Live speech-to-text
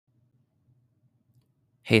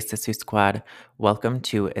Hey, Sisu Squad. Welcome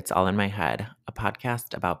to It's All in My Head, a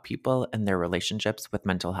podcast about people and their relationships with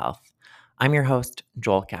mental health. I'm your host,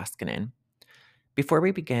 Joel Kaskinen. Before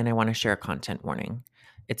we begin, I want to share a content warning.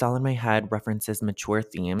 It's All in My Head references mature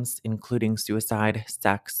themes, including suicide,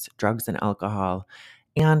 sex, drugs, and alcohol,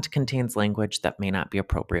 and contains language that may not be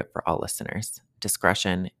appropriate for all listeners.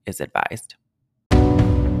 Discretion is advised.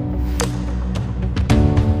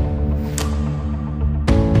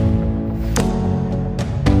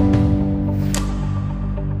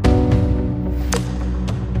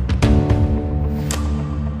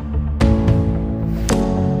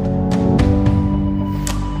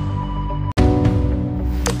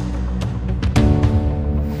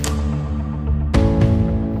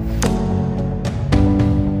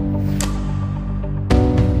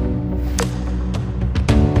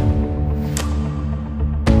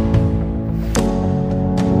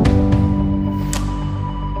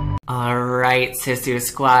 Right, Sisu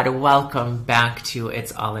Squad, welcome back to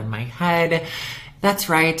It's All in My Head. That's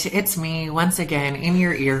right, it's me once again in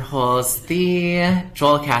your ear holes, the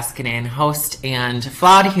Joel Kaskinen, host and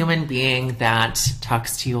flawed human being that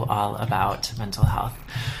talks to you all about mental health.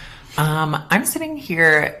 I'm sitting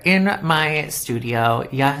here in my studio.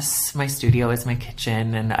 Yes, my studio is my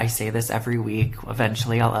kitchen, and I say this every week.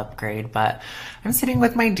 Eventually I'll upgrade, but I'm sitting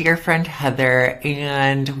with my dear friend Heather,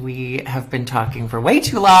 and we have been talking for way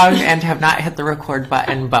too long and have not hit the record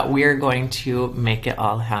button, but we're going to make it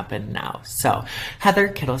all happen now. So, Heather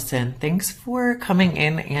Kittelson, thanks for coming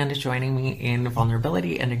in and joining me in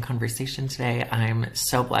vulnerability and in conversation today. I'm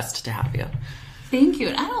so blessed to have you. Thank you.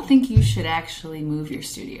 And I don't think you should actually move your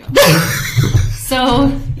studio.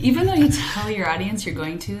 So even though you tell your audience you're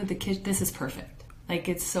going to, this is perfect. Like,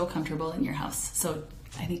 it's so comfortable in your house. So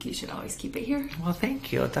I think you should always keep it here. Well,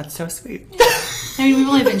 thank you. That's so sweet. I mean, we've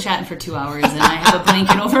only been chatting for 2 hours, and I have a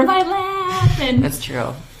blanket over my lap. And that's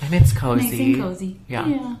true. And it's cozy. Nice and cozy.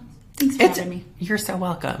 Yeah. Thanks for having me. You're so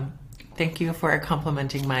welcome. Thank you for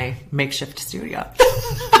complimenting my makeshift studio.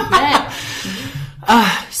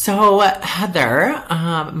 So Heather,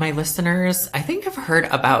 my listeners, I think have heard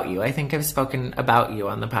about you. I think I've spoken about you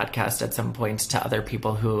on the podcast at some point to other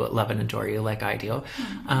people who love and adore you like I do.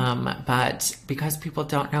 But because people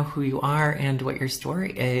don't know who you are and what your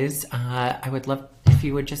story is, I would love if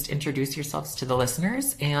you would just introduce yourselves to the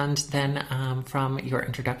listeners. And then from your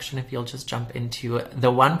introduction, if you'll just jump into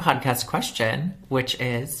the one podcast question, which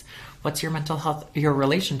is, what's your mental health, your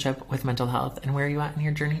relationship with mental health, and where are you at in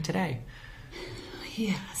your journey today?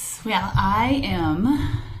 Yes. Well, I am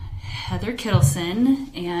Heather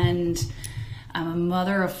Kittelson, and I'm a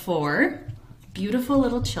mother of 4 beautiful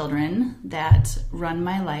little children that run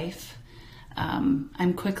my life.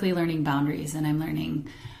 I'm quickly learning boundaries, and I'm learning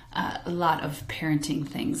a lot of parenting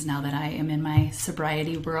things now that I am in my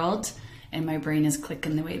sobriety world and my brain is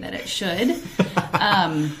clicking the way that it should.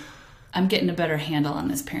 I'm getting a better handle on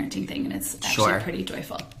this parenting thing, and it's actually pretty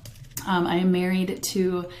joyful. I am married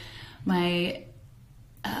to my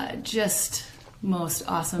just most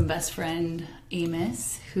awesome best friend,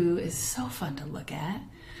 Amos, who is so fun to look at.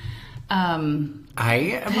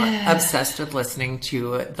 I am obsessed with listening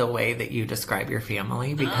to the way that you describe your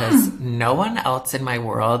family, because no one else in my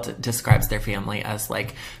world describes their family as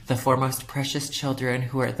like the 4 most precious children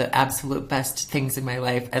who are the absolute best things in my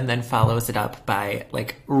life, and then follows it up by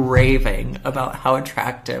like raving about how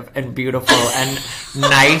attractive and beautiful and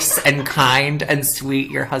nice and kind and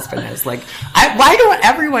sweet your husband is. Like, why don't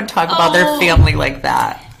everyone talk about their family like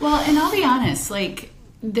that? Well, and I'll be honest, like,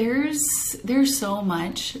 there's so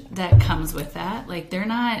much that comes with that. Like, they're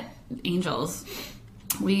not angels.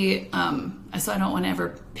 So I don't want to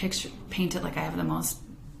ever paint it like I have the most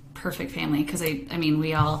perfect family, because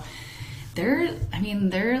they're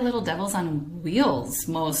little devils on wheels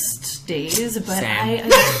most days, but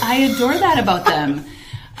I adore that about them.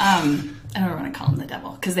 I don't want to call them the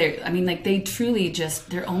devil, because they truly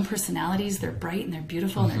just their own personalities. They're bright and they're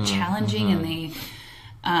beautiful and they're challenging, and they,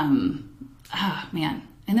 man.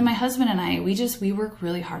 And then my husband and I, we work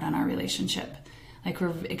really hard on our relationship. Like,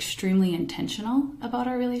 we're extremely intentional about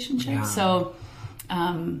our relationship. Yeah. So,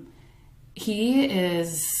 he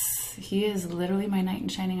is literally my knight in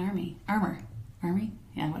shining armor.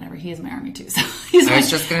 Yeah, whatever. He is my army too. So I was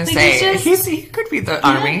just going to say, he could be the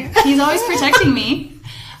army. He's always protecting me.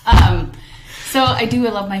 So I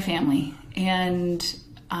love my family. And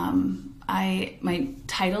my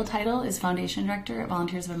title is Foundation Director at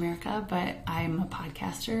Volunteers of America, but I'm a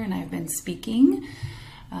podcaster, and I've been speaking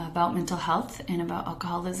about mental health and about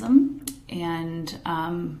alcoholism. And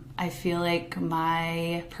I feel like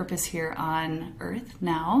my purpose here on Earth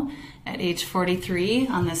now, at age 43,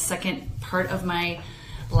 on the second part of my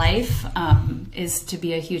life is to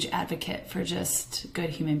be a huge advocate for just good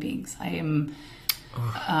human beings. I am...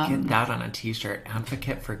 get that on a t-shirt.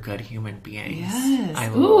 Advocate for good human beings. Yes. I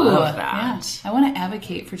love that. Yeah. I want to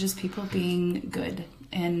advocate for just people being good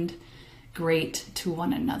and great to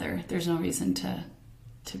one another. There's no reason to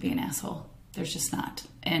be an asshole. There's just not.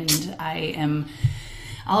 And I am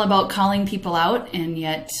all about calling people out, and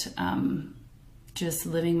yet just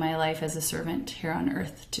living my life as a servant here on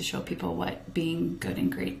earth to show people what being good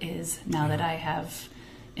and great is now that I have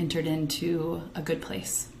entered into a good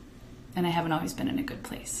place. And I haven't always been in a good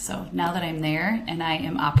place. So now that I'm there and I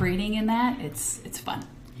am operating in that, it's fun.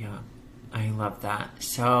 Yeah, I love that.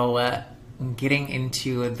 So getting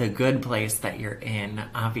into the good place that you're in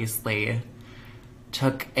obviously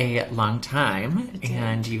took a long time,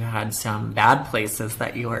 and you had some bad places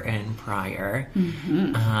that you were in prior.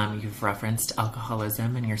 Mm-hmm. You've referenced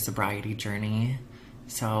alcoholism and your sobriety journey.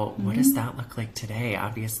 So what does that look like today?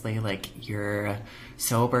 Obviously, like, you're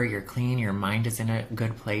sober, you're clean, your mind is in a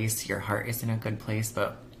good place, your heart is in a good place,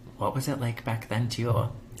 but what was it like back then too?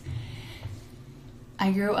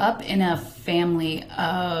 I grew up in a family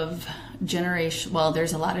of there's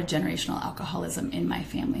a lot of generational alcoholism in my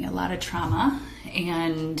family, a lot of trauma.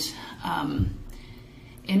 And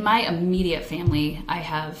in my immediate family, I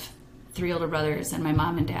have 3 older brothers and my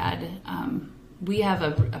mom and dad. We have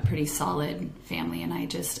a pretty solid family, and I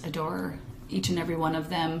just adore each and every one of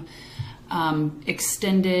them.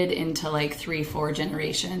 Extended into like 3-4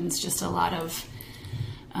 generations, just a lot of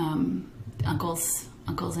uncles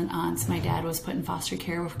and aunts. My dad was put in foster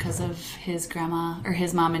care because of his grandma, or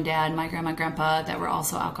his mom and dad, my grandma and grandpa, that were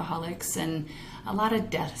also alcoholics, and a lot of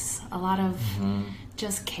deaths, a lot of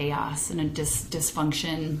just chaos and a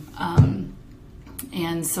dysfunction.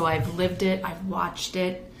 And so I've lived it, I've watched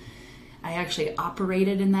it. I actually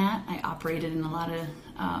operated in that. I operated in a lot of,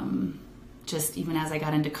 just even as I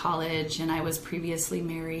got into college, and I was previously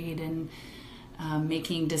married, and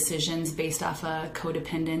making decisions based off of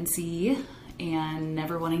codependency and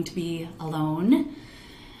never wanting to be alone.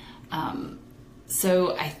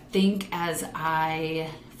 So I think as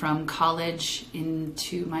from college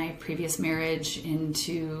into my previous marriage,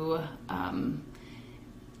 into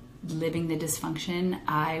living the dysfunction,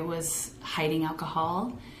 I was hiding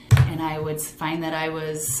alcohol. And I would find that I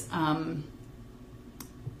was,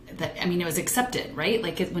 it was accepted, right?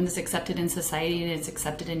 Like when it's accepted in society and it's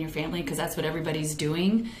accepted in your family, because that's what everybody's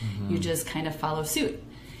doing, you just kind of follow suit.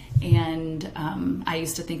 And I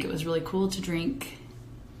used to think it was really cool to drink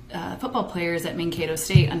football players at Mankato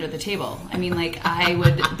State under the table. I mean, like, I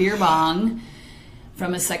would beer bong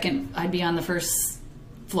from I'd be on the first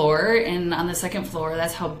floor, and on the second floor,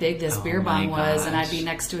 that's how big this beer bong was, and I'd be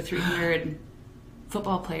next to a 300-pound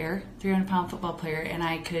football player, and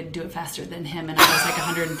I could do it faster than him, and I was like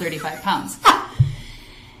 135 pounds.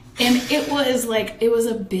 And it was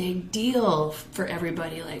a big deal for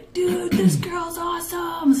everybody, like, dude, this girl's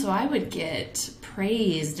awesome. So I would get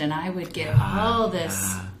praised, and I would get all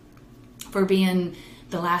this for being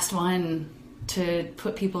the last one to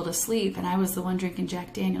put people to sleep, and I was the one drinking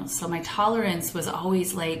Jack Daniels. So my tolerance was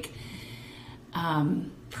always like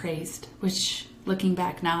praised, which looking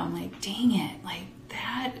back now, I'm like, dang it, like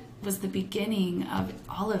that was the beginning of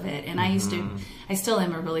all of it. And I still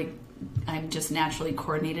am I'm just naturally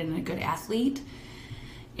coordinated and a good athlete.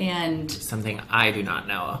 And something I do not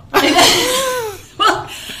know.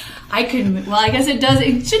 I guess it does.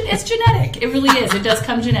 It's genetic. It really is. It does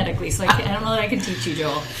come genetically. So I don't know that I can teach you,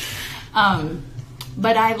 Joel.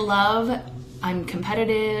 But I'm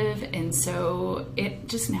competitive, and so it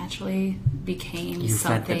just naturally became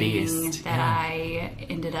something that I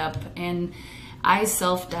ended up, and I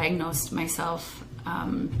self-diagnosed myself,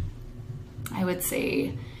 I would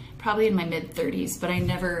say probably in my mid-30s, but I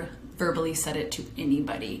never verbally said it to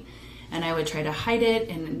anybody. And I would try to hide it,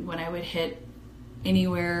 and when I would hit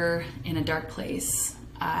anywhere in a dark place,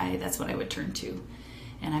 that's what I would turn to.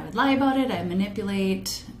 And I would lie about it, I'd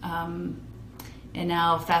manipulate, and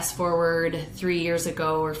now fast forward 3 years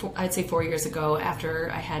ago, or I'd say 4 years ago,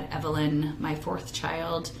 after I had Evelyn, my 4th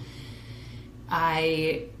child,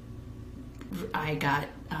 I got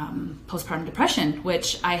postpartum depression,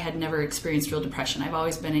 which I had never experienced real depression. I've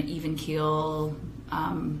always been an even keel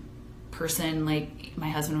person. Like, my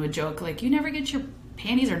husband would joke, like, you never get your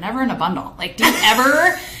panties are never in a bundle. Like, do you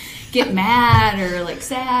ever get mad or like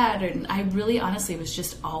sad? And I really honestly was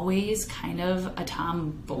just always kind of a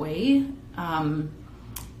tomboy,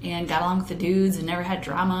 and got along with the dudes and never had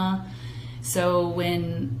drama. So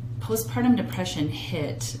when postpartum depression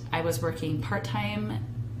hit, I was working part-time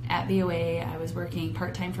at VOA. I was working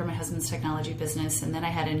part-time for my husband's technology business, and then I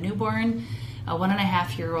had a newborn a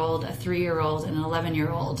 1.5-year-old, a 3-year-old, and an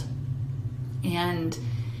 11-year-old. And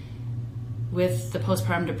with the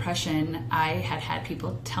postpartum depression, I had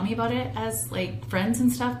people tell me about it as like friends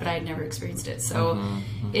and stuff, but I had never experienced it. So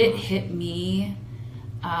it hit me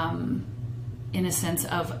in a sense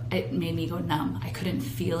of, it made me go numb. I couldn't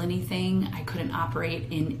feel anything. I couldn't operate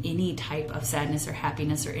in any type of sadness or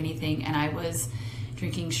happiness or anything. And I was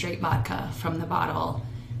drinking straight vodka from the bottle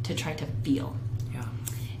to try to feel. Yeah.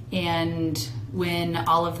 And when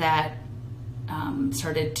all of that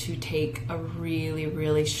started to take a really,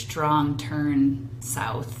 really strong turn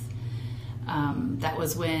south, that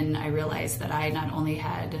was when I realized that I not only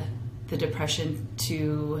had the depression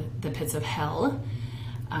to the pits of hell,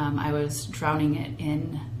 I was drowning it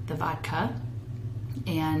in the vodka,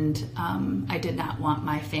 and I did not want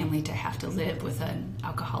my family to have to live with an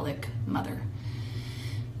alcoholic mother,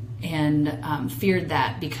 and feared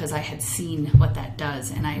that because I had seen what that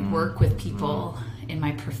does. And I work with people in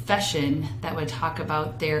my profession that would talk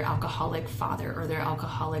about their alcoholic father or their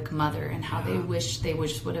alcoholic mother and how they wish they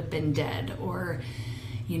would have been dead, or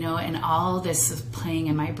and all this is playing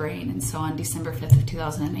in my brain. And so on December 5th of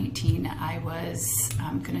 2019, I was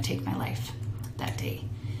going to take my life that day.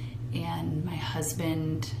 And my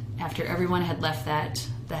husband, after everyone had left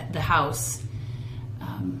the house,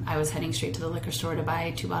 I was heading straight to the liquor store to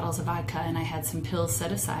buy 2 bottles of vodka, and I had some pills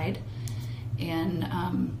set aside.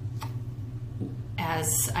 And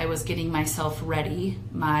as I was getting myself ready,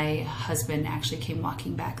 my husband actually came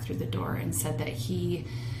walking back through the door and said that he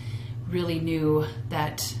really knew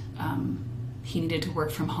that he needed to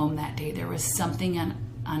work from home that day. There was something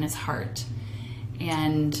on his heart.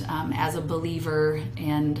 And as a believer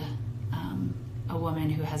and a woman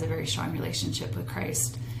who has a very strong relationship with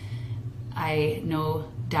Christ, I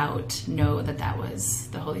no doubt know that was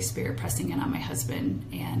the Holy Spirit pressing in on my husband,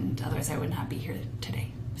 and otherwise I would not be here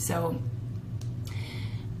today. So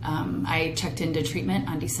I checked into treatment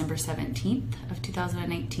on December 17th of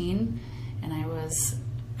 2018, and I was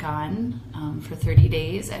gone for 30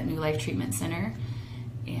 days at New Life Treatment Center,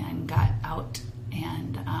 and got out.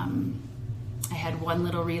 And I had one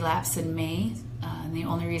little relapse in May, and the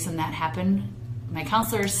only reason that happened, my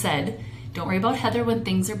counselor said, don't worry about Heather when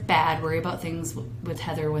things are bad, worry about things with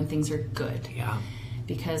Heather when things are good. Yeah.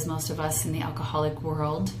 Because most of us in the alcoholic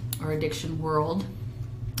world or addiction world,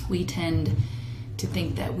 we tend to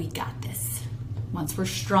think that we got this. Once we're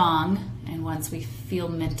strong and once we feel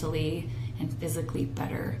mentally and physically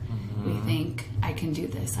better, we think, I can do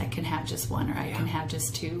this, I can have just one, or I can have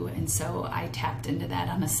just 2. And so I tapped into that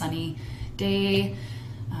on a sunny day,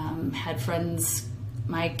 had friends,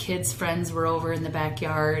 my kids' friends were over in the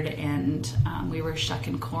backyard, and we were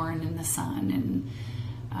shucking corn in the sun, and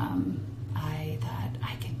I thought,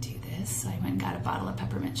 I can do this. I went and got a bottle of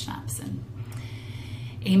peppermint schnapps, and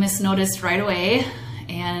Amos noticed right away,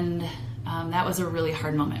 and that was a really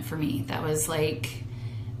hard moment for me. That was like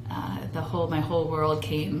my whole world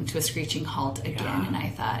came to a screeching halt again, and I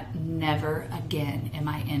thought, never again am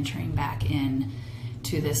I entering back in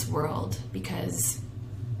to this world, because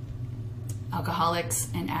alcoholics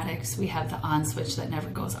and addicts, we have the on switch that never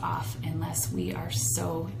goes off unless we are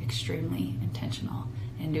so extremely intentional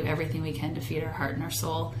and do everything we can to feed our heart and our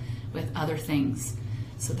soul with other things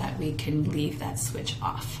so that we can leave that switch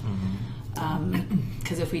off.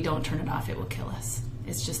 Because if we don't turn it off, it will kill us.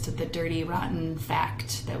 It's just the dirty, rotten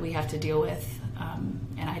fact that we have to deal with.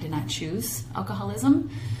 And I did not choose alcoholism.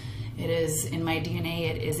 It is in my DNA.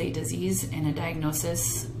 It is a disease and a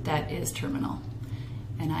diagnosis that is terminal.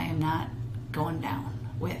 And I am not going down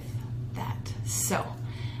with that. So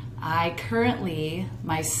I currently,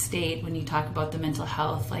 my state, when you talk about the mental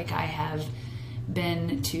health, like I have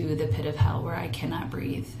been to the pit of hell where I cannot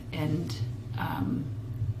breathe. And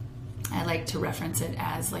I like to reference it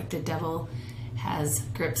as like the devil has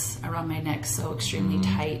grips around my neck so extremely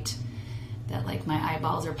tight that like my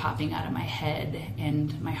eyeballs are popping out of my head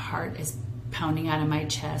and my heart is pounding out of my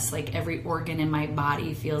chest. Like every organ in my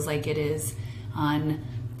body feels like it is on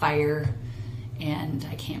fire, and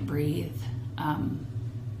I can't breathe.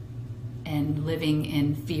 And living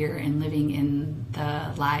in fear and living in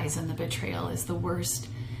the lies and the betrayal is the worst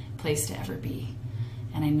place to ever be.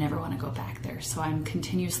 And I never want to go back there. So I'm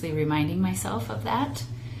continuously reminding myself of that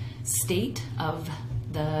state of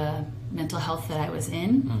the mental health that I was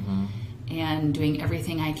in, and doing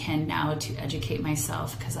everything I can now to educate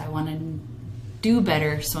myself, because I want to do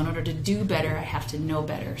better. So in order to do better, I have to know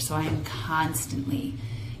better. So I am constantly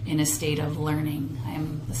in a state of learning. I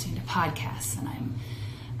am listening to podcasts, and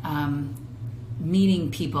I'm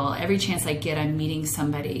meeting people. Every chance I get, I'm meeting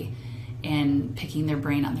somebody and picking their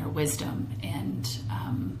brain on their wisdom, and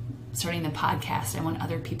starting the podcast, I want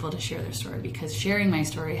other people to share their story, because sharing my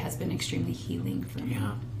story has been extremely healing for me.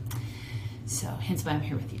 Yeah. So hence why I'm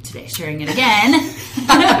here with you today, sharing it again,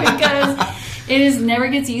 because never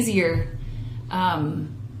gets easier.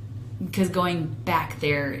 Because going back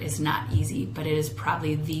there is not easy, but it is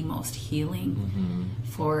probably the most healing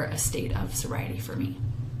for a state of sobriety for me,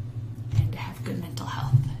 and to have good mental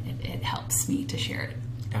health. It helps me to share it.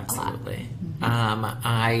 Absolutely.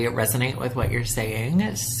 I resonate with what you're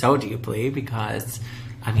saying so deeply, because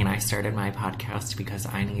I started my podcast because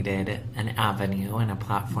I needed an avenue and a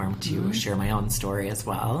platform to share my own story as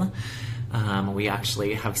well. We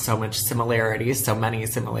actually have so many similarities,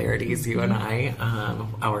 you and I,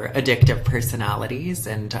 our addictive personalities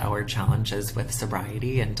and our challenges with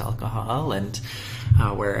sobriety and alcohol, and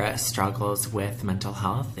our struggles with mental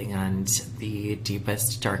health and the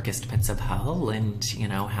deepest, darkest pits of hell. And,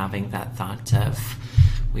 having that thought of,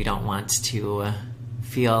 we don't want to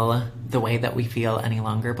feel the way that we feel any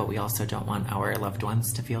longer, but we also don't want our loved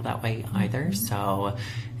ones to feel that way either. So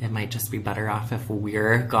it might just be better off if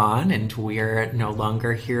we're gone and we're no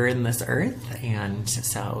longer here in this earth. And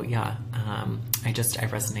so, yeah, I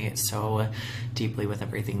resonate so deeply with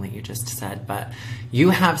everything that you just said. But you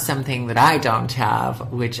have something that I don't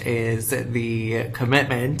have, which is the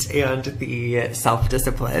commitment and the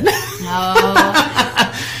self-discipline.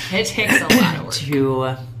 It takes a lot of work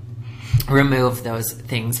to remove those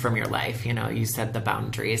things from your life. You said the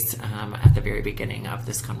boundaries at the very beginning of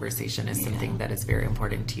this conversation is something that is very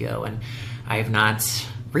important to you, and I have not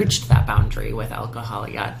reached that boundary with alcohol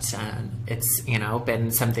yet. It's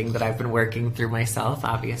been something that I've been working through myself,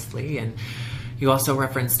 obviously. And you also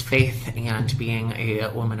referenced faith and being a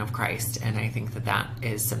woman of Christ, and I think that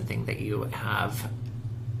is something that you have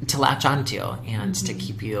to latch onto and to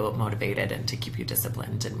keep you motivated and to keep you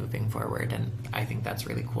disciplined and moving forward. And I think that's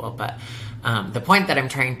really cool. But the point that I'm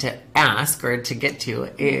trying to ask or to get to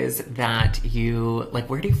is that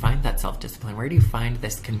where do you find that self-discipline? Where do you find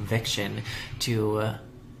this conviction to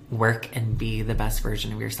work and be the best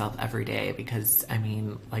version of yourself every day? Because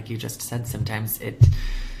like you just said, sometimes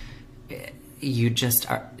you just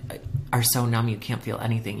are so numb, you can't feel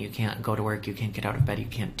anything. You can't go to work, you can't get out of bed, you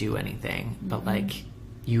can't do anything. But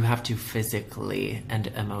you have to physically and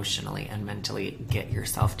emotionally and mentally get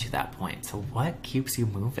yourself to that point. So what keeps you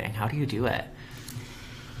moving? How do you do it?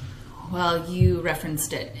 Well, you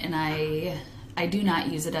referenced it, and I do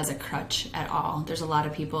not use it as a crutch at all. There's a lot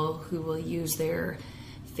of people who will use their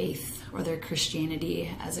faith or their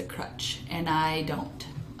Christianity as a crutch, and I don't.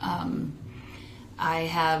 I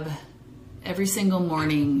have every single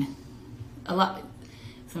morning let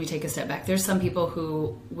me take a step back. There's some people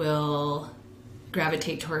who will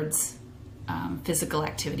gravitate towards physical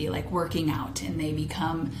activity, like working out, and they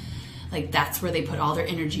become that's where they put all their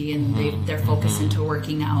energy, and they're focused into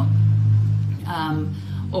working out.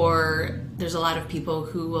 Or there's a lot of people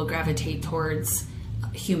who will gravitate towards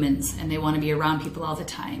humans, and they want to be around people all the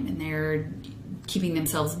time, and they're keeping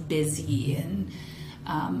themselves busy. And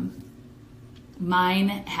mine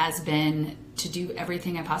has been to do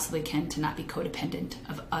everything I possibly can to not be codependent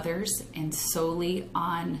of others and solely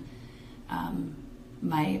on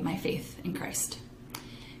my faith in Christ.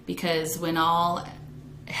 Because when all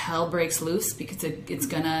hell breaks loose, because it's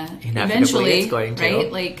gonna eventually, it's going to.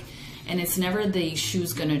 right? And it's never the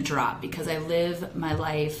shoe's gonna drop, because I live my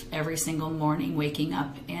life every single morning waking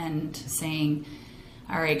up and saying,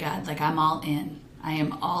 all right, God, I'm all in. I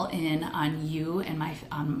am all in on you and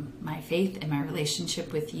my faith and my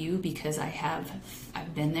relationship with you, because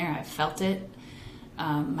I've been there, I've felt it.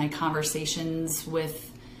 My conversations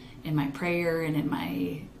in my prayer and in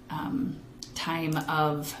my time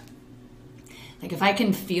of, if I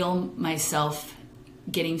can feel myself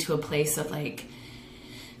getting to a place of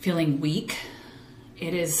feeling weak,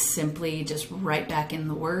 it is simply just right back in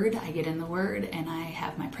the Word. I get in the Word, and I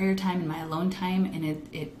have my prayer time and my alone time, and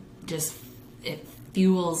it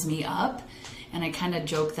fuels me up. And I kind of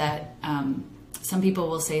joke that some people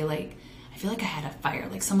will say, I feel like I had a fire,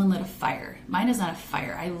 someone lit a fire. Mine is not a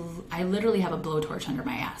fire. I literally have a blowtorch under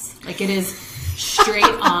my ass. It is straight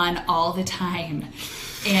on all the time.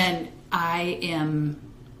 And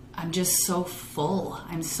I'm just so full.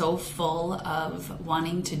 I'm so full of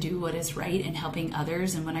wanting to do what is right and helping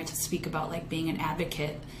others. And when I speak about being an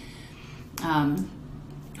advocate,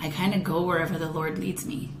 I kind of go wherever the Lord leads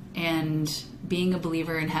me. And being a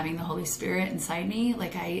believer and having the Holy Spirit inside me,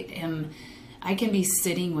 I can be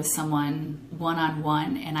sitting with someone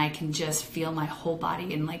one-on-one, and I can just feel my whole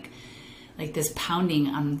body and like this pounding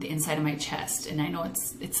on the inside of my chest. And I know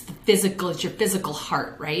it's the physical, it's your physical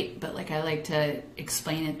heart, right? But I like to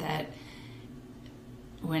explain it that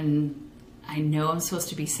when I know I'm supposed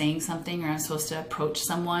to be saying something, or I'm supposed to approach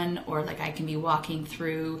someone, or like I can be walking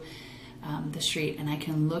through the street and I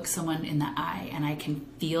can look someone in the eye and I can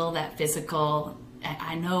feel that physical.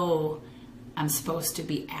 I know I'm supposed to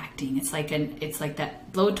be acting. It's like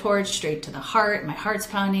that blowtorch straight to the heart. My heart's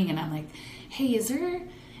pounding, and I'm like, hey, is there?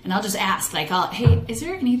 And I'll just ask, like, hey, is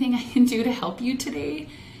there anything I can do to help you today?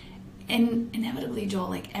 And inevitably, Joel,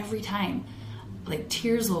 like every time, like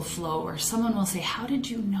tears will flow, or someone will say, how did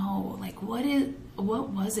you know? Like, what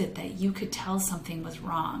was it that you could tell something was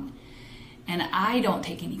wrong? And I don't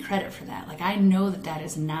take any credit for that. Like, I know that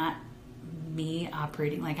is not me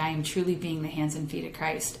operating. Like, I am truly being the hands and feet of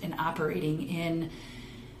Christ and operating in,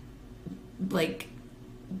 like,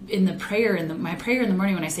 in the prayer, my prayer in the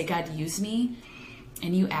morning when I say, God, use me,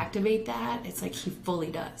 and you activate that, it's like he fully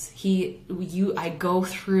does. I go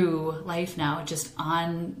through life now just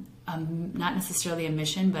on, not necessarily a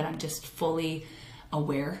mission, but I'm just fully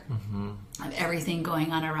aware of everything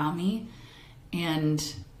going on around me. And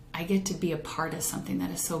I get to be a part of something that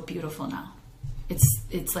is so beautiful now.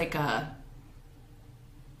 It's like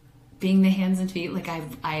being the hands and feet. Like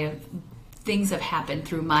things have happened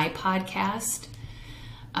through my podcast,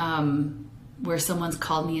 where someone's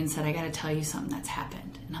called me and said, I got to tell you something that's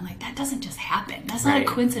happened. And I'm like, that doesn't just happen. That's not a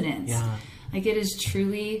coincidence. Yeah. Like, it is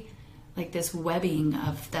truly like this webbing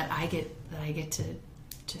of that I get to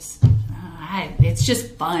just, it's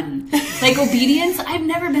just fun. Like obedience. I've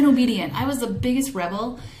never been obedient. I was the biggest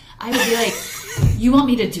rebel. I would be like, you want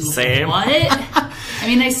me to do what? I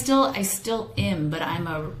mean, I still am, but I'm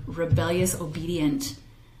a rebellious, obedient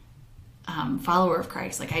follower of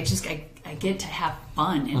Christ. Like, I get to have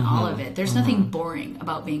fun in all of it. There's nothing boring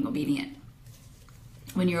about being obedient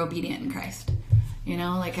when you're obedient in Christ. You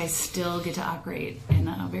know, like I still get to operate in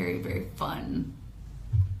a very, very fun,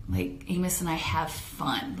 like Amos and I have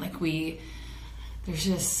fun. Like there's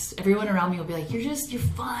just, everyone around me will be like, you're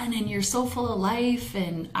fun and you're so full of life.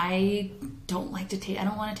 And I don't want to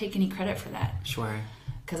take any credit for that. Sure.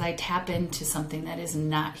 Because I tap into something that is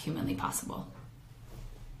not humanly possible.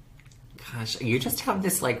 Gosh, you just have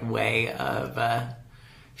this like way of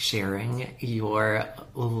sharing your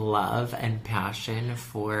love and passion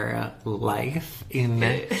for life in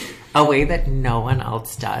a way that no one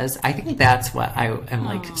else does. I think that's what I am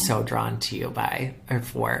like so drawn to you by, or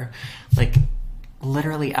for. Like,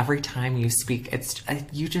 literally every time you speak, it's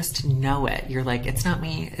you just know it. You're like, it's not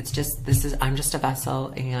me. It's just I'm just a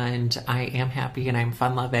vessel, and I am happy, and I'm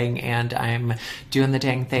fun loving, and I'm doing the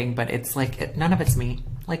dang thing. But it's like none of it's me.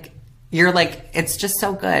 Like, you're like, it's just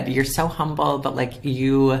so good. You're so humble, but like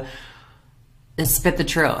you spit the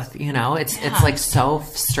truth. You know, it's like so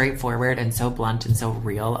straightforward and so blunt and so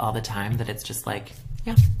real all the time that it's just like,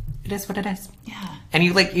 yeah, it is what it is. Yeah, and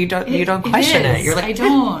you don't question it. You're like, I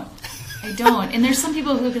don't. And there's some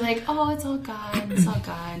people who will be like, oh, it's all God. It's all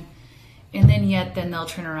God. And then they'll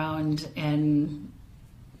turn around and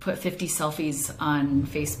put 50 selfies on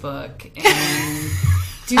Facebook and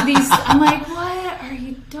do these. I'm like, what are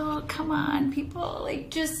you doing? Come on, people.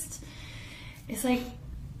 Like, just, it's like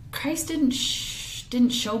Christ didn't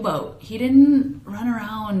showboat. He didn't run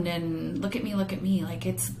around and look at me. Like,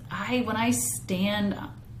 when I stand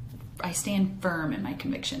firm in my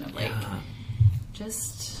conviction of like,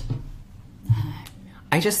 just...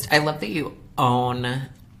 I love that you own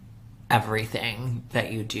everything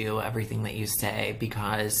that you do, everything that you say,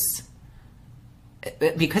 because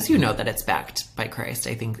you know that it's backed by Christ.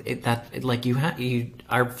 I think you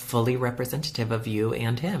are fully representative of you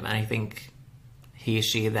and him. And I think he,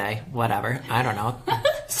 she, they, whatever, I don't know,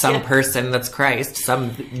 some person that's Christ,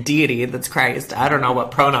 some deity that's Christ. I don't know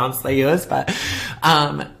what pronouns they use, but it's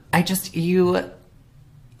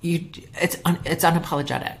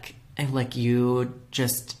unapologetic. And like you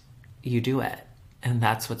do it, and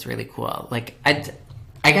that's what's really cool. Like I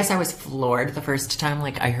guess I was floored the first time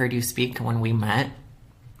like I heard you speak when we met.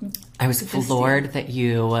 I was floored that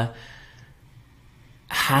you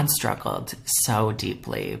had struggled so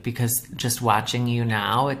deeply, because just watching you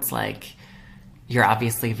now, it's like you're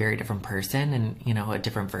obviously a very different person, and you know, a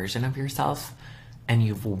different version of yourself, and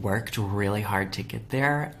you've worked really hard to get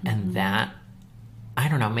there. And that, I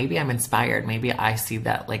don't know, maybe I'm inspired. Maybe I see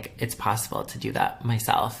that like it's possible to do that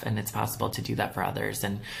myself, and it's possible to do that for others.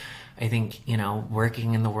 And I think, you know,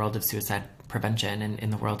 working in the world of suicide prevention and in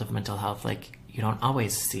the world of mental health, like you don't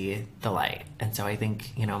always see the light. And so I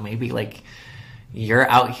think, you know, maybe like you're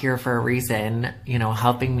out here for a reason, you know,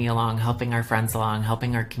 helping me along, helping our friends along,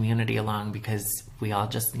 helping our community along, because we all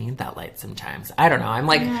just need that light sometimes. I don't know. I'm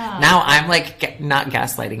like, now I'm like not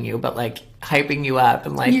gaslighting you, but like hyping you up,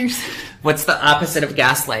 and like, what's the opposite of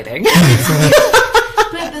gaslighting?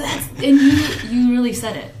 but that's, and you really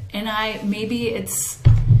said it. And maybe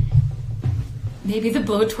the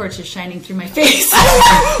blowtorch is shining through my face.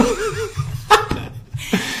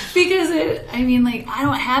 Because I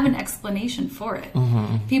don't have an explanation for it.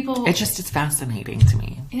 Mm-hmm. It's fascinating to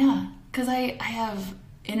me. Yeah, because I have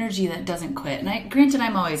energy that doesn't quit. And granted,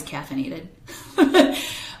 I'm always caffeinated.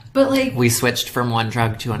 But we switched from one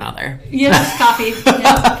drug to another. Yeah, coffee.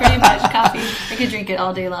 Yeah, pretty much coffee. I could drink it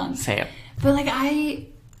all day long. Same. But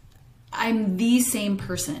I'm the same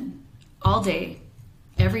person all day,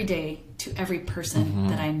 every day, to every person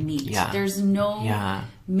that I meet. Yeah. There's no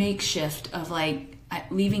makeshift of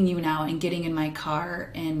leaving you now and getting in my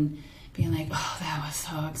car and being like, oh, that was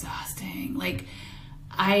so exhausting.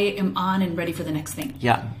 I am on and ready for the next thing.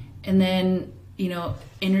 Yeah. And then,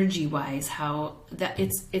 energy wise, how that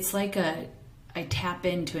it's like I tap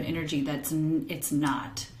into an energy it's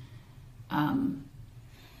not. I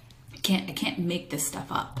can't make this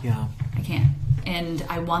stuff up. Yeah. I can't. And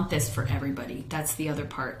I want this for everybody. That's the other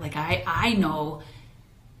part. I know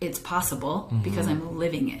it's possible because I'm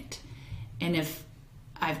living it. And if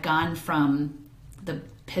I've gone from the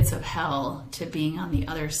pits of hell to being on the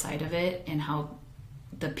other side of it, and how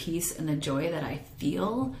the peace and the joy that I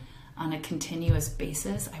feel on a continuous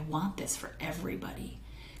basis, I want this for everybody.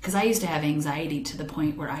 Because I used to have anxiety to the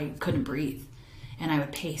point where I couldn't breathe, and I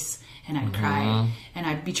would pace and I'd cry and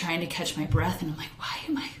I'd be trying to catch my breath, and I'm like, why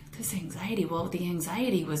am I this anxiety? Well, the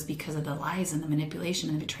anxiety was because of the lies and the manipulation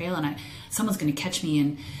and the betrayal, and someone's going to catch me,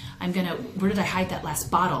 and where did I hide that last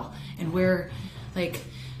bottle, and where,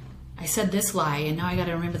 I said this lie, and now I got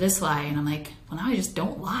to remember this lie, and I'm like, well, now I just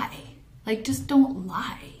don't lie. Just don't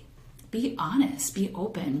lie. Be honest, be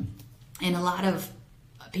open. And a lot of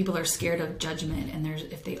people are scared of judgment, and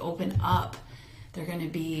if they open up, they're going to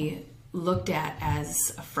be looked at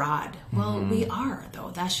as a fraud. Well, we are,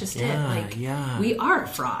 though. That's just it. We are a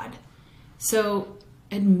fraud. So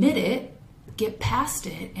admit it, get past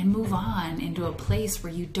it, and move on into a place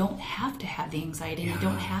where you don't have to have the anxiety, you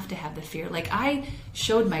don't have to have the fear. I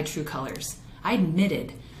showed my true colors. I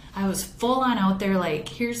admitted. I was full on out there,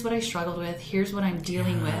 here's what I struggled with, here's what I'm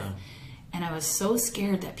dealing with. And I was so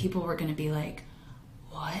scared that people were going to be like,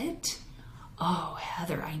 what? Oh,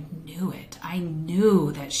 Heather, I knew it. I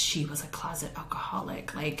knew that she was a closet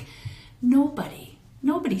alcoholic. Nobody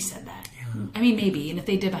said that. Yeah. Maybe. And if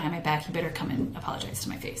they did behind my back, you better come and apologize to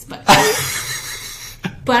my face. But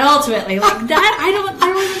but ultimately, there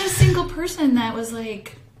wasn't a single person that was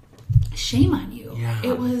like, shame on you. Yeah.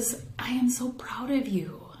 It was, I am so proud of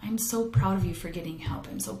you. I'm so proud of you for getting help.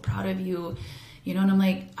 I'm so proud of you. And I'm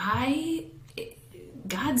like,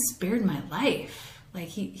 God spared my life.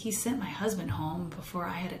 He sent my husband home before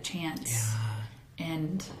I had a chance. Yeah.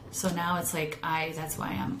 And so now it's that's why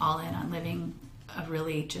I'm all in on living a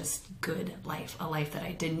really just good life, a life that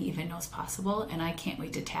I didn't even know was possible. And I can't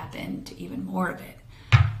wait to tap into even more of it.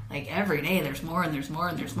 Every day there's more and there's more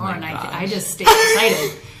and there's more. And I just stay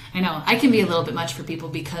excited. I know I can be a little bit much for people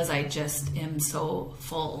because I just am so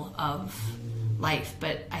full of life.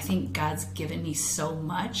 But I think God's given me so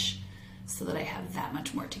much so that I have that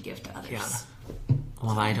much more to give to others. Yeah.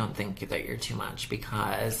 Well, I don't think that you're too much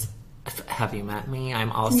because, have you met me?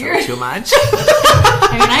 I'm also too much.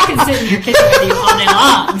 I can sit in your kitchen with you all day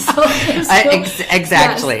long. So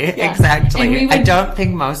exactly. Exactly. I don't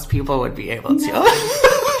think most people would be able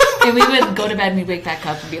to. And we would go to bed and we'd wake back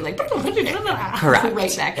up and be like, correct.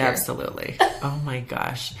 Right back here. Absolutely. Oh my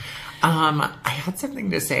gosh. I had something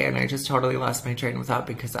to say and I just totally lost my train of thought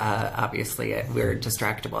because obviously we're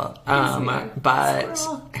distractible. But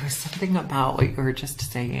it was something about what you were just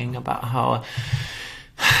saying about how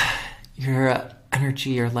your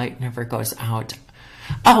energy, your light never goes out.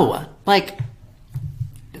 Oh,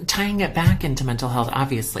 tying it back into mental health.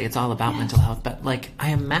 Obviously, it's all about mental health. But I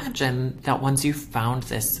imagine that once you found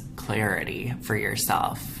this clarity for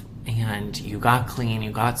yourself, and you got clean,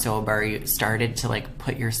 you got sober, you started to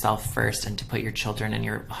put yourself first and to put your children and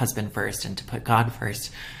your husband first and to put God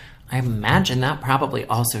first. I imagine that probably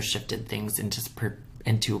also shifted things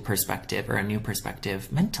into a perspective or a new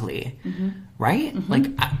perspective mentally, right?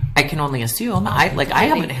 I can only assume. I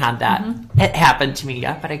haven't had that it happened to me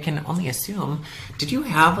yet, but I can only assume. Did you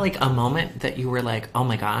have a moment that you were like, oh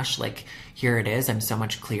my gosh, here it is, I'm so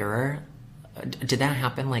much clearer? Did that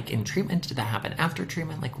happen in treatment? Did that happen after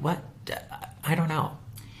treatment? What? I don't know.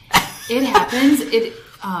 It happens. It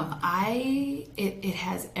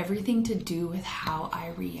has everything to do with how I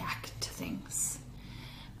react to things.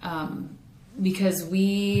 Because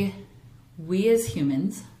we as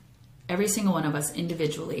humans, every single one of us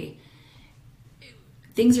individually,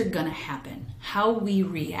 things are going to happen. How we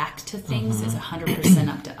react to things is 100%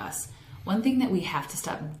 up to us. One thing that we have to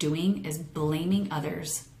stop doing is blaming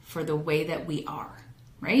others for the way that we are,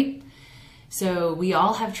 right? So we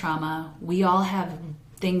all have trauma. We all have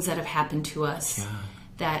things that have happened to us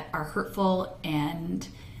that are hurtful and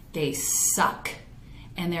they suck.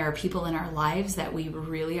 And there are people in our lives that we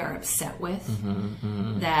really are upset with,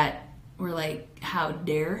 that we're like, how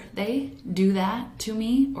dare they do that to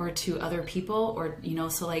me or to other people? Or, you know,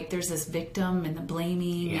 so like there's this victim and the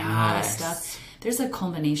blaming and all that stuff. There's a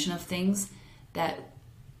culmination of things that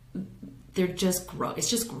they're just gross. It's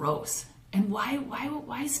just gross. And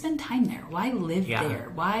why spend time there? Why live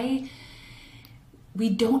there? Why? We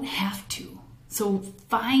don't have to. So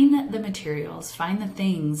find the materials, find the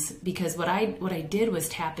things, because what I did was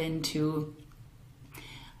tap into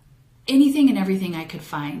anything and everything I could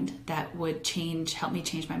find that would help me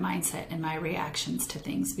change my mindset and my reactions to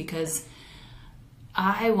things, because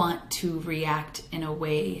I want to react in a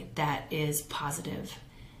way that is positive,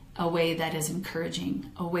 a way that is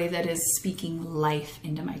encouraging, a way that is speaking life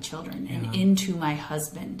into my children and into my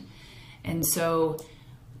husband. And so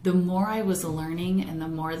the more I was learning and the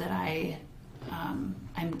more that I'm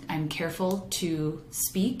careful to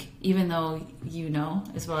speak, even though you know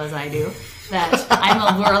as well as I do that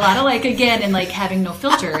we're a lot alike again, and like having no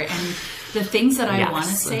filter, and the things that I want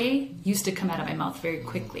to say used to come out of my mouth very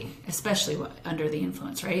quickly, especially under the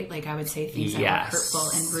influence, right? Like I would say things that were hurtful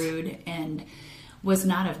and rude and was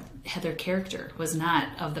not of Heather character, was not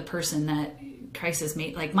of the person that Christ has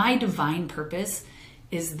made. Like my divine purpose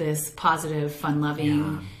is this positive,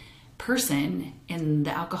 fun-loving person, and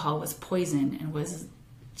the alcohol was poison and was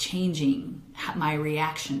changing my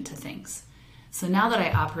reaction to things. So now that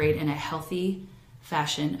I operate in a healthy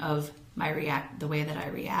fashion of the way that I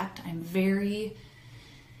react, I'm very,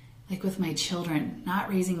 like with my children, not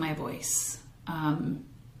raising my voice.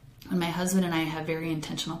 When my husband and I have very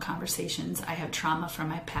intentional conversations, I have trauma from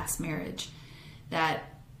my past marriage that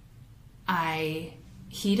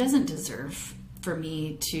he doesn't deserve for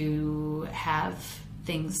me to have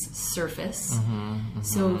things surface.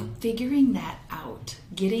 So figuring that out,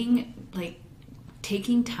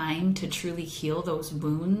 taking time to truly heal those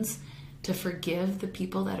wounds, to forgive the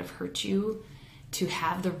people that have hurt you, to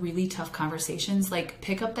have the really tough conversations, like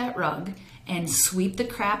pick up that rug and sweep the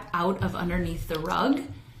crap out of underneath the rug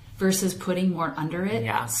versus putting more under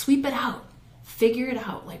it. Sweep it out, figure it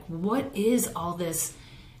out. Like, what is all this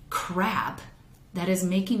crap that is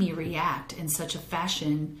making me react in such a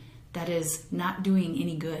fashion that is not doing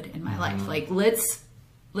any good in my life? Like, let's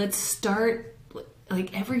start,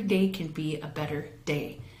 like every day can be a better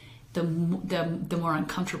day. The more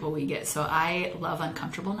uncomfortable we get. So I love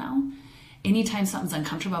uncomfortable now. Anytime something's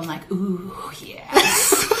uncomfortable, I'm like, ooh,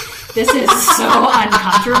 yes. This is so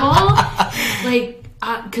uncomfortable. Like,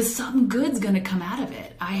 because something good's going to come out of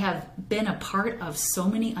it. I have been a part of so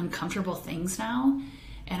many uncomfortable things now,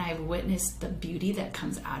 and I've witnessed the beauty that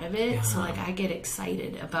comes out of it. So like I get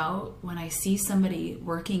excited about when I see somebody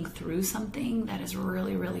working through something that is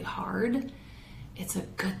really, really hard. It's a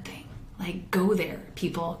good thing. Like, go there,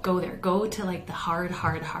 people, go there. Go to like the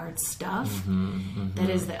hard stuff that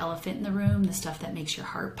is the elephant in the room, the stuff that makes your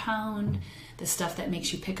heart pound, the stuff that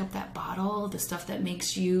makes you pick up that bottle, the stuff that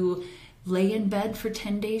makes you lay in bed for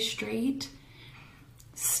 10 days straight.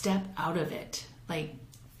 Step out of it. Like,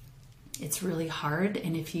 it's really hard,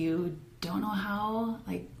 and if you don't know how,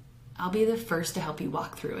 like, I'll be the first to help you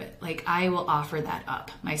walk through it. Like, I will offer that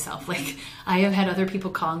up myself. Like, I have had other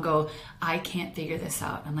people call and go, I can't figure this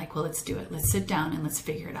out. I'm like, well, let's do it. Let's sit down and let's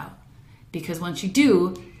figure it out. Because once you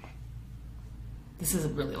do, this is a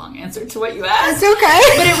really long answer to what you asked. It's okay.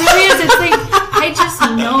 But it really is. It's like, I just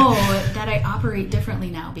know that I operate differently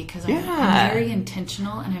now because I'm very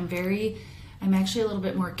intentional, and I'm actually a little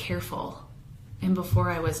bit more careful. And before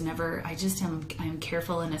I was never, I'm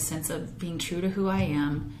careful in a sense of being true to who I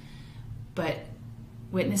am, but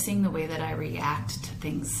witnessing the way that I react to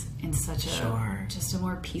things in such just a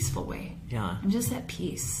more peaceful way. Yeah. I'm just at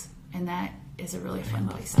peace. And that is a really fun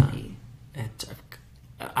place to be.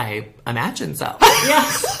 I imagine so.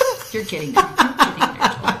 Yes. You're kidding.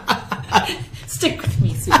 Stick with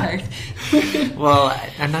me, sweetheart. Well,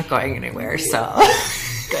 I'm not going anywhere, so.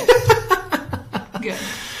 Good.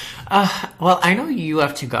 Well, I know you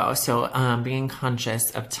have to go, so being conscious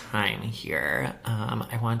of time here,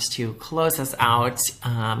 I want to close us out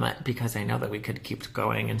because I know that we could keep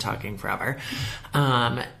going and talking forever.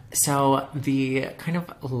 So the kind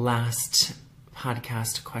of last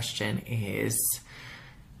podcast question is,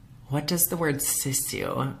 what does the word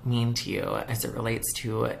sisu mean to you as it relates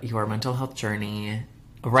to your mental health journey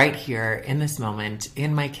right here in this moment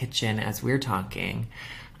in my kitchen as we're talking?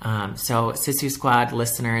 So Sisu Squad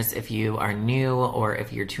listeners, if you are new or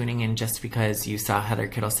if you're tuning in just because you saw Heather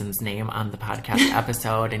Kittelson's name on the podcast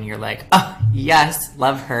episode and you're like, oh, yes,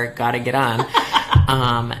 love her, gotta get on.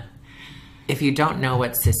 If you don't know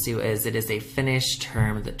what Sisu is, it is a Finnish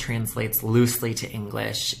term that translates loosely to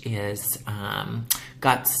English, is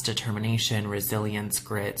guts, determination, resilience,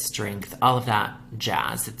 grit, strength, all of that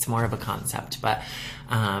jazz. It's more of a concept, but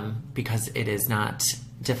because it is not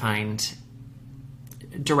defined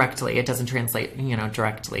directly, it doesn't translate,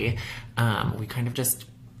 directly. We kind of just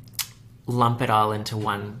lump it all into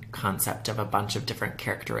one concept of a bunch of different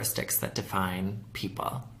characteristics that define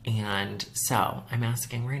people. And so I'm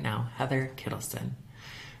asking right now, Heather Kittelson,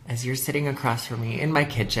 as you're sitting across from me in my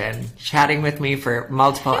kitchen, chatting with me for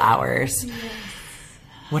multiple hours, yes.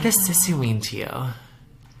 What does Sisu mean to you?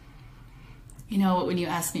 When you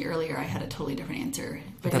asked me earlier, I had a totally different answer.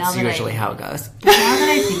 But that's usually how it goes. But now that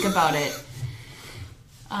I think about it,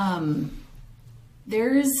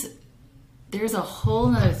 there's a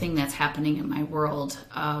whole other thing that's happening in my world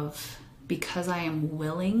of, because I am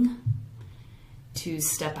willing to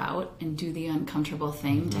step out and do the uncomfortable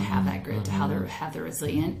thing, to have that grit, to have the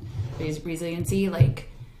resiliency. Like,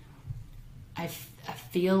 I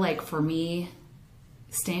feel like for me,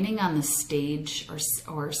 standing on the stage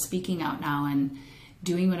or speaking out now and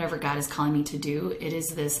doing whatever God is calling me to do, it is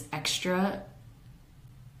this extra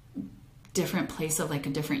different place of like a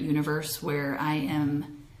different universe where I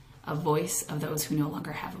am a voice of those who no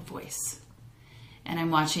longer have a voice. And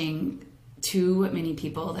I'm watching too many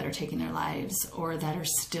people that are taking their lives or that are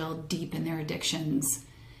still deep in their addictions.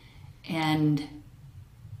 And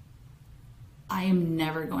I am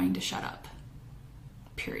never going to shut up,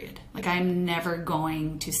 period. Like, I'm never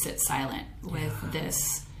going to sit silent with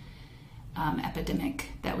this epidemic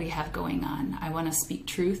that we have going on. I want to speak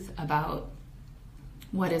truth about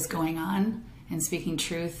what is going on, and speaking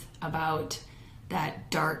truth about that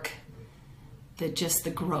dark,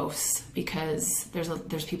 the gross, because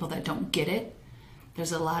there's people that don't get it.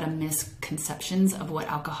 There's a lot of misconceptions of what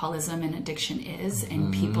alcoholism and addiction is,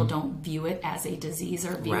 and people don't view it as a disease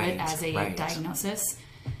or view it as a diagnosis.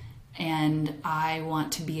 And I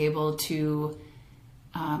want to be able to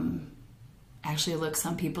actually look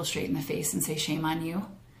some people straight in the face and say, shame on you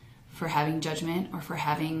for having judgment or for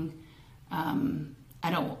having, I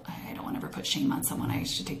don't want to ever put shame on someone. I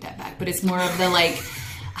should take that back. But it's more of the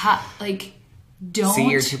don't. See,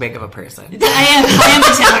 you're too big of a person.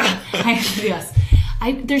 I am yes.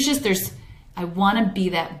 I want to be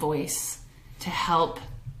that voice to help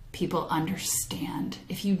people understand.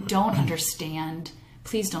 If you don't understand,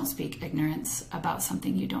 please don't speak ignorance about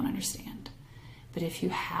something you don't understand. But if you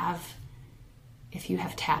have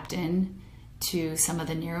tapped in to some of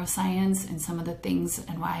the neuroscience and some of the things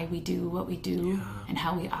and why we do what we do and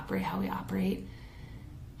how we operate,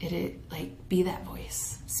 be that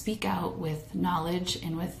voice. Speak out with knowledge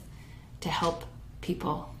and to help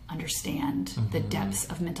people understand the depths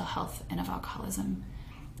of mental health and of alcoholism,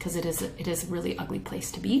 because it is a really ugly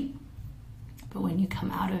place to be. But when you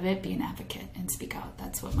come out of it, be an advocate and speak out.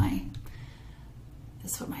 That's what mine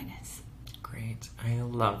is. Great. I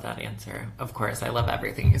love that answer. Of course, I love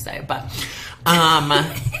everything you say, but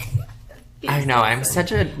I know, I'm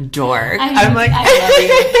such a dork. I love you.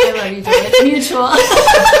 I love you, Joy. It's mutual.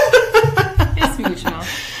 It's mutual.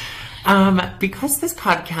 Because this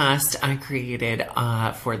podcast I created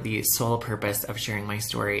for the sole purpose of sharing my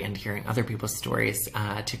story and hearing other people's stories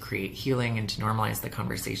to create healing and to normalize the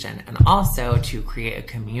conversation, and also to create a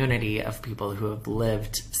community of people who have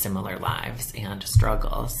lived similar lives and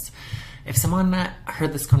struggles. If someone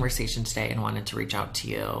heard this conversation today and wanted to reach out to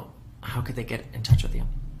you, how could they get in touch with you?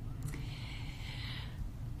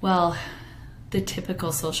 Well, the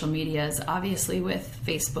typical social media is obviously with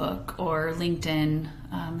Facebook or LinkedIn,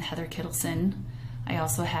 Heather Kittelson. I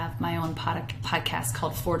also have my own podcast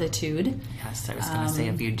called Fortitude. Yes, I was going to say,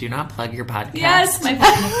 if you do not plug your podcast. Yes, my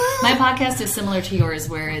podcast is similar to yours,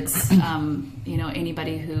 where it's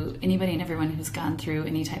anybody and everyone who's gone through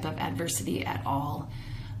any type of adversity at all.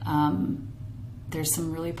 There's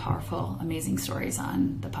some really powerful, amazing stories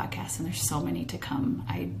on the podcast, and there's so many to come.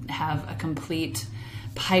 I have a complete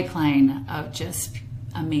pipeline of just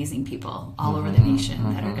amazing people all over the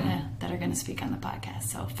nation that are gonna speak on the podcast.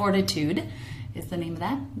 So Fortitude is the name of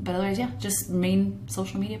that. But otherwise, just main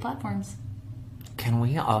social media platforms. Can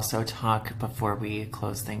we also talk, before we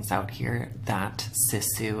close things out here, that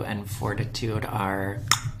Sisu and Fortitude are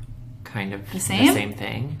kind of the same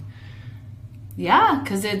thing? Yeah,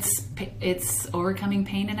 because it's overcoming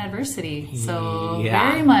pain and adversity. So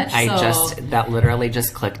very much so. That literally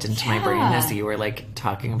just clicked into my brain as you were like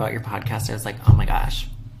talking about your podcast. I was like, oh my gosh,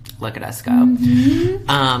 look at us go.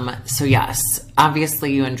 So yes,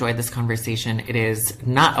 obviously you enjoyed this conversation. It is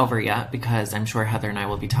not over yet because I'm sure Heather and I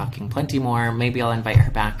will be talking plenty more. Maybe I'll invite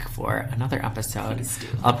her back for another episode.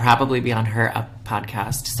 I'll probably be on her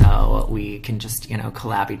podcast so we can just,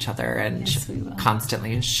 collab each other and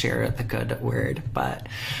constantly share the good word. But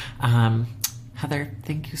Heather,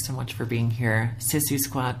 thank you so much for being here. Sissy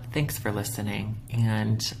Squad, thanks for listening.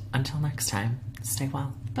 And until next time, stay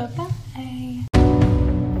well. Bye-bye.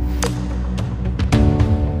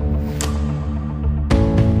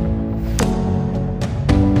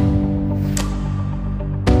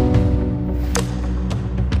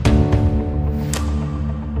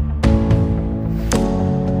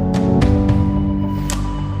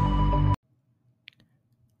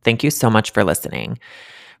 Thank you so much for listening.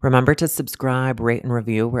 Remember to subscribe, rate, and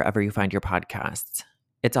review wherever you find your podcasts.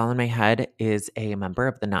 It's All in My Head is a member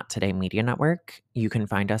of the Not Today Media Network. You can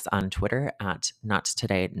find us on Twitter at Not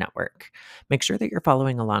Today Network. Make sure that you're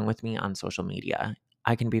following along with me on social media.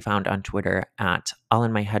 I can be found on Twitter at All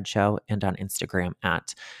in My Head Show and on Instagram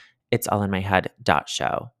at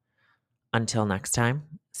itsallinmyhead.show. Until next time,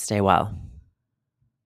 stay well.